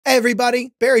Hey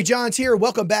everybody, Barry Johns here.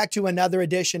 Welcome back to another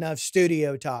edition of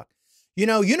Studio Talk. You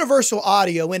know, Universal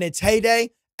Audio in its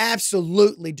heyday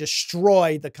absolutely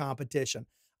destroyed the competition.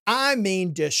 I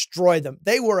mean, destroyed them.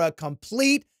 They were a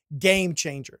complete game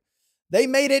changer. They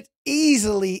made it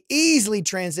easily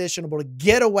transitionable to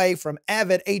get away from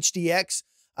Avid HDX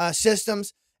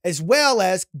systems, as well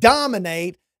as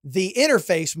dominate the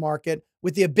interface market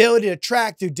with the ability to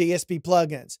track through DSP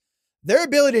plugins. Their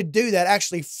ability to do that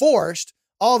actually forced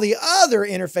all the other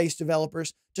interface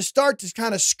developers to start to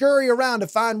kind of scurry around to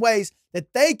find ways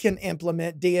that they can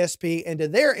implement DSP into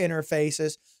their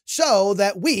interfaces so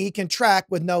that we can track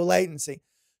with no latency.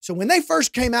 So when they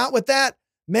first came out with that,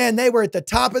 man, they were at the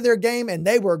top of their game and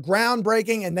they were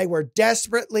groundbreaking and they were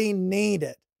desperately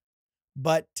needed.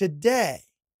 But today,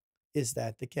 is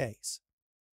that the case?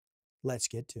 Let's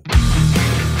get to it.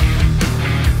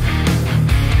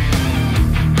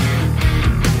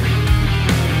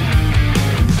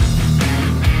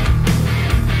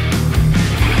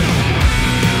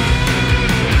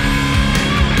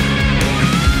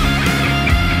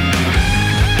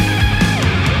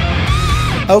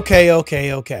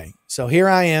 Okay. So here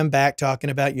I am back talking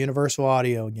about Universal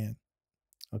Audio again.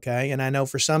 Okay. And I know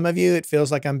for some of you, it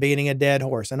feels like I'm beating a dead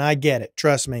horse, and I get it.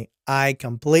 Trust me, I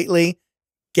completely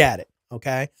get it.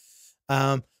 Okay.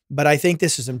 But I think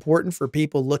this is important for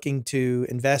people looking to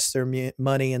invest their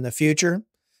money in the future,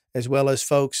 as well as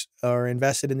folks who are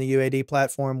invested in the UAD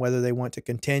platform, whether they want to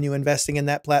continue investing in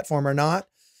that platform or not.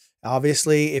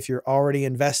 Obviously, if you're already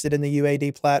invested in the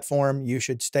UAD platform, you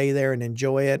should stay there and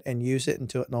enjoy it and use it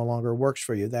until it no longer works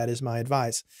for you. That is my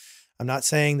advice. I'm not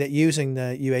saying that using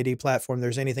the UAD platform,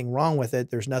 there's anything wrong with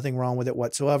it. There's nothing wrong with it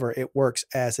whatsoever. It works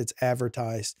as it's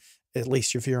advertised, at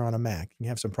least if you're on a Mac. You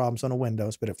have some problems on a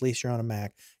Windows, but at least you're on a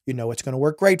Mac, you know it's going to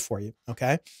work great for you,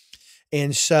 okay?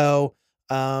 And so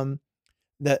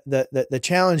the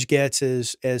challenge gets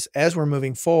is as we're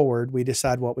moving forward, we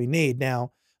decide what we need.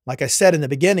 Now, like I said in the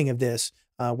beginning of this,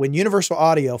 when Universal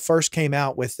Audio first came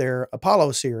out with their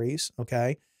Apollo series,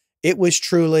 okay, it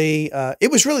was really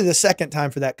the second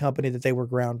time for that company that they were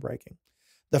groundbreaking.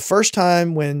 The first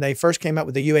time when they first came out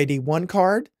with the UAD 1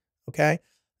 card, okay,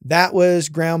 that was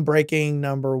groundbreaking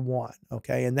number one,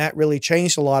 okay, and that really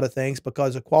changed a lot of things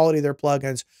because the quality of their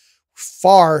plugins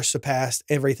far surpassed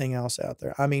everything else out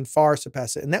there. I mean, far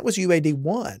surpassed it, and that was UAD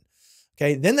 1,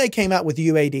 okay. Then they came out with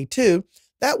UAD 2.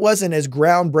 That wasn't as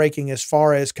groundbreaking as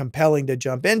far as compelling to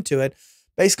jump into it.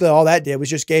 Basically, all that did was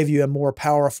just gave you a more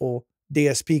powerful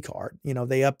DSP card. You know,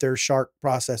 they upped their Shark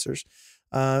processors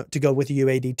to go with the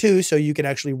UAD2, so you could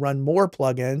actually run more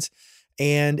plugins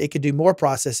and it could do more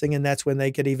processing. And that's when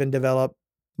they could even develop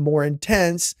more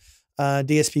intense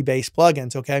DSP-based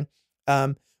plugins, okay?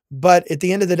 But at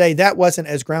the end of the day, that wasn't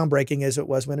as groundbreaking as it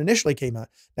was when it initially came out.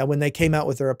 Now, when they came out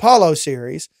with their Apollo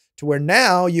series, to where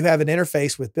now you have an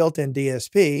interface with built-in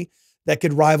DSP that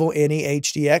could rival any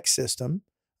HDX system,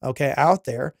 okay, out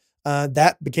there.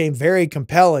 That became very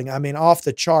compelling. I mean, off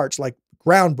the charts, like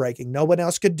groundbreaking. No one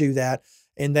else could do that,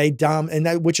 and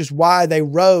which is why they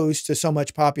rose to so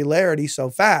much popularity so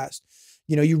fast.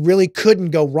 You know, you really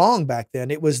couldn't go wrong back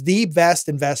then. It was the best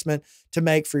investment to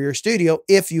make for your studio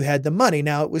if you had the money.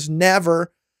 Now, it was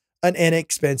never an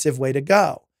inexpensive way to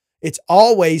go. It's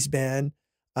always been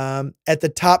at the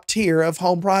top tier of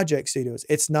home project studios.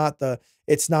 It's not the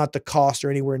cost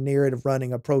or anywhere near it of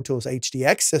running a Pro Tools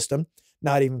HDX system,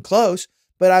 not even close.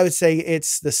 But I would say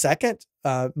it's the second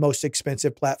most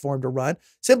expensive platform to run,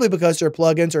 simply because their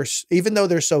plugins are, even though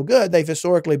they're so good, they've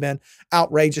historically been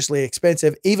outrageously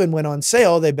expensive. Even when on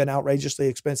sale, they've been outrageously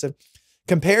expensive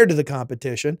compared to the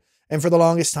competition. And for the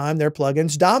longest time, their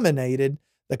plugins dominated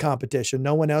the competition.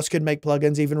 No one else could make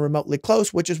plugins even remotely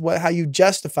close, which is how you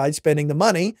justified spending the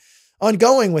money on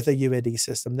going with a UAD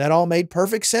system. That all made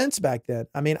perfect sense back then.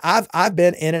 I mean, I've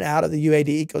been in and out of the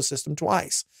UAD ecosystem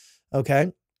twice.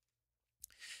 Okay.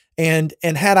 And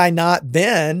had I not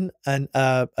been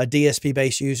a DSP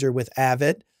based user with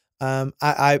Avid,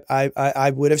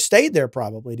 I would have stayed there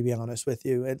probably, to be honest with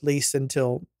you, at least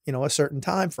until, you know, a certain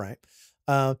time frame.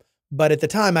 But at the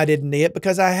time I didn't need it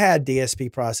because I had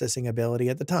DSP processing ability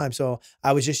at the time. So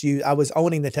I was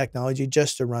owning the technology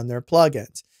just to run their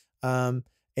plugins. And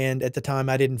at the time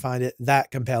I didn't find it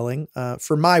that compelling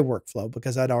for my workflow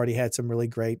because I'd already had some really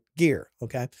great gear.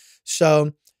 Okay.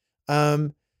 So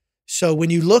when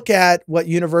you look at what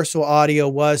Universal Audio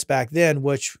was back then,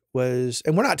 which was,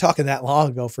 and we're not talking that long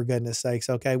ago, for goodness sakes.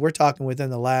 Okay. We're talking within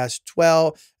the last 5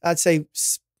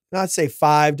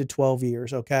 to 12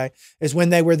 years, okay, is when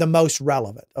they were the most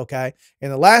relevant, okay? In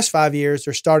the last 5 years,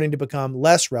 they're starting to become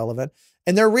less relevant,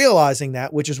 and they're realizing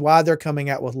that, which is why they're coming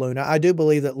out with Luna. I do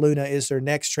believe that Luna is their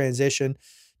next transition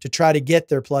to try to get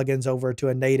their plugins over to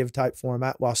a native type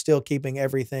format while still keeping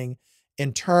everything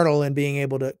internal and being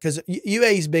able to, because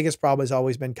UA's biggest problem has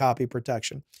always been copy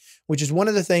protection, which is one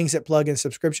of the things that plugin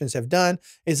subscriptions have done,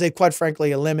 is they quite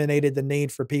frankly eliminated the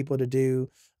need for people to do,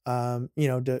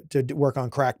 to work on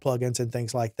crack plugins and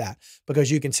things like that, because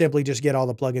you can simply just get all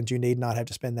the plugins you need, not have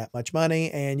to spend that much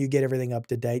money, and you get everything up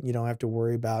to date. And you don't have to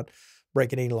worry about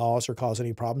breaking any laws or causing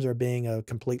any problems or being a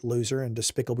complete loser and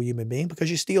despicable human being because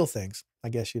you steal things. I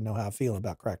guess you know how I feel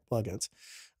about crack plugins.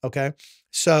 Okay.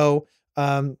 So,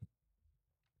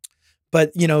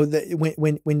 but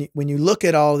when you look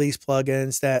at all these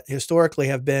plugins that historically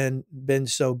have been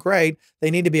so great, they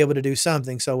need to be able to do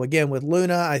something. So again, with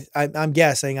Luna, I'm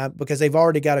guessing because they've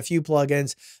already got a few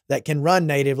plugins that can run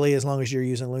natively as long as you're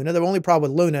using Luna. The only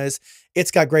problem with Luna is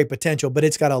it's got great potential, but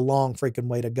it's got a long freaking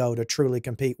way to go to truly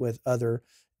compete with other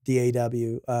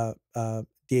DAWs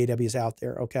out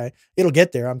there. Okay. It'll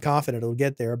get there. I'm confident it'll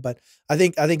get there, but I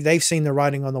think they've seen the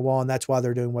writing on the wall, and that's why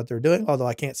they're doing what they're doing. Although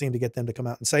I can't seem to get them to come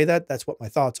out and say that. That's what my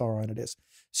thoughts are on it is.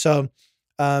 So,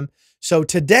 so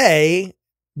today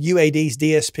UAD's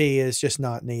DSP is just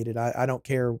not needed. I don't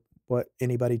care what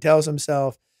anybody tells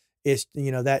himself. It's,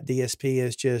 that DSP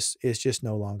is just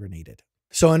no longer needed.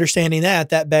 So understanding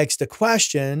that begs the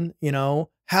question,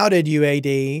 how did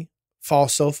UAD fall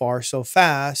so far so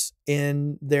fast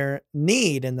in their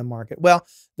need in the market? Well,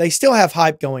 they still have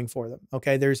hype going for them.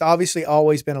 Okay. There's obviously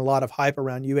always been a lot of hype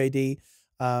around UAD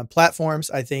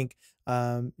platforms. I think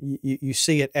you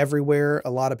see it everywhere. A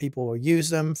lot of people will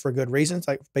use them for good reasons.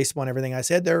 Like based upon everything I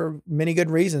said, there are many good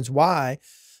reasons why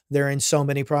they're in so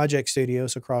many project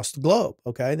studios across the globe.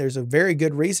 Okay. There's a very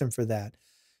good reason for that.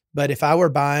 But if I were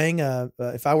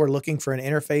if I were looking for an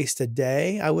interface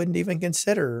today, I wouldn't even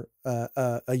consider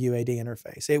a UAD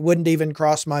interface. It wouldn't even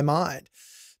cross my mind,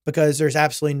 because there's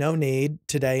absolutely no need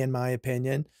today, in my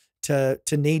opinion, to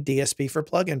need DSP for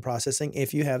plugin processing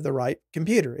if you have the right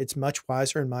computer. It's much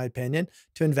wiser, in my opinion,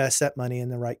 to invest that money in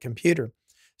the right computer.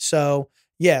 So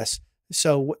yes,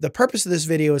 so the purpose of this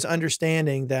video is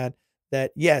understanding that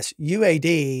yes,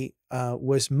 UAD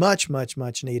was much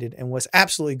needed and was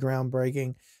absolutely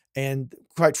groundbreaking. And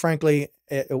quite frankly,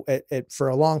 for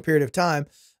a long period of time,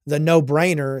 the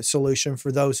no-brainer solution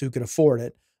for those who could afford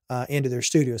it into their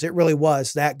studios. It really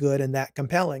was that good and that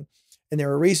compelling. And there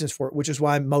are reasons for it, which is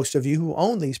why most of you who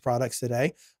own these products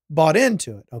today bought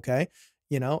into it. Okay.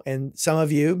 And some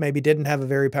of you maybe didn't have a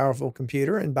very powerful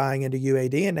computer, and buying into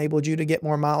UAD enabled you to get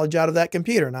more mileage out of that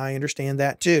computer. And I understand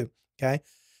that too. Okay.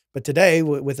 But today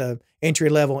with a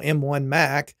entry-level M1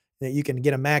 Mac, that you can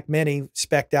get a Mac Mini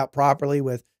spec'd out properly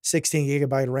with 16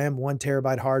 gigabyte of RAM, 1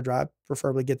 terabyte hard drive,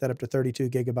 preferably get that up to 32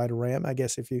 gigabyte of RAM, I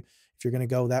guess, if you're going to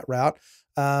go that route.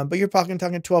 But you're talking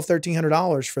 $1,200,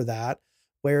 $1,300 for that.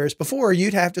 Whereas before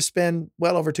you'd have to spend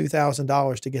well over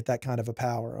 $2,000 to get that kind of a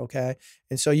power. Okay.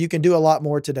 And so you can do a lot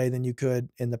more today than you could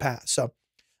in the past. So,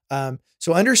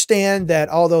 so understand that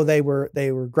although they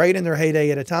were great in their heyday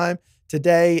at a time,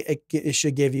 today it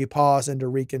should give you pause and to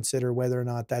reconsider whether or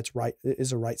not that's right,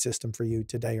 is a right system for you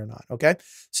today or not. Okay.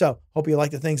 So hope you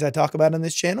like the things I talk about on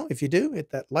this channel. If you do,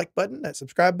 hit that like button, that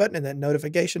subscribe button, and that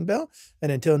notification bell. And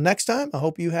until next time, I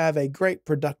hope you have a great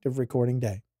productive recording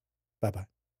day. Bye-bye.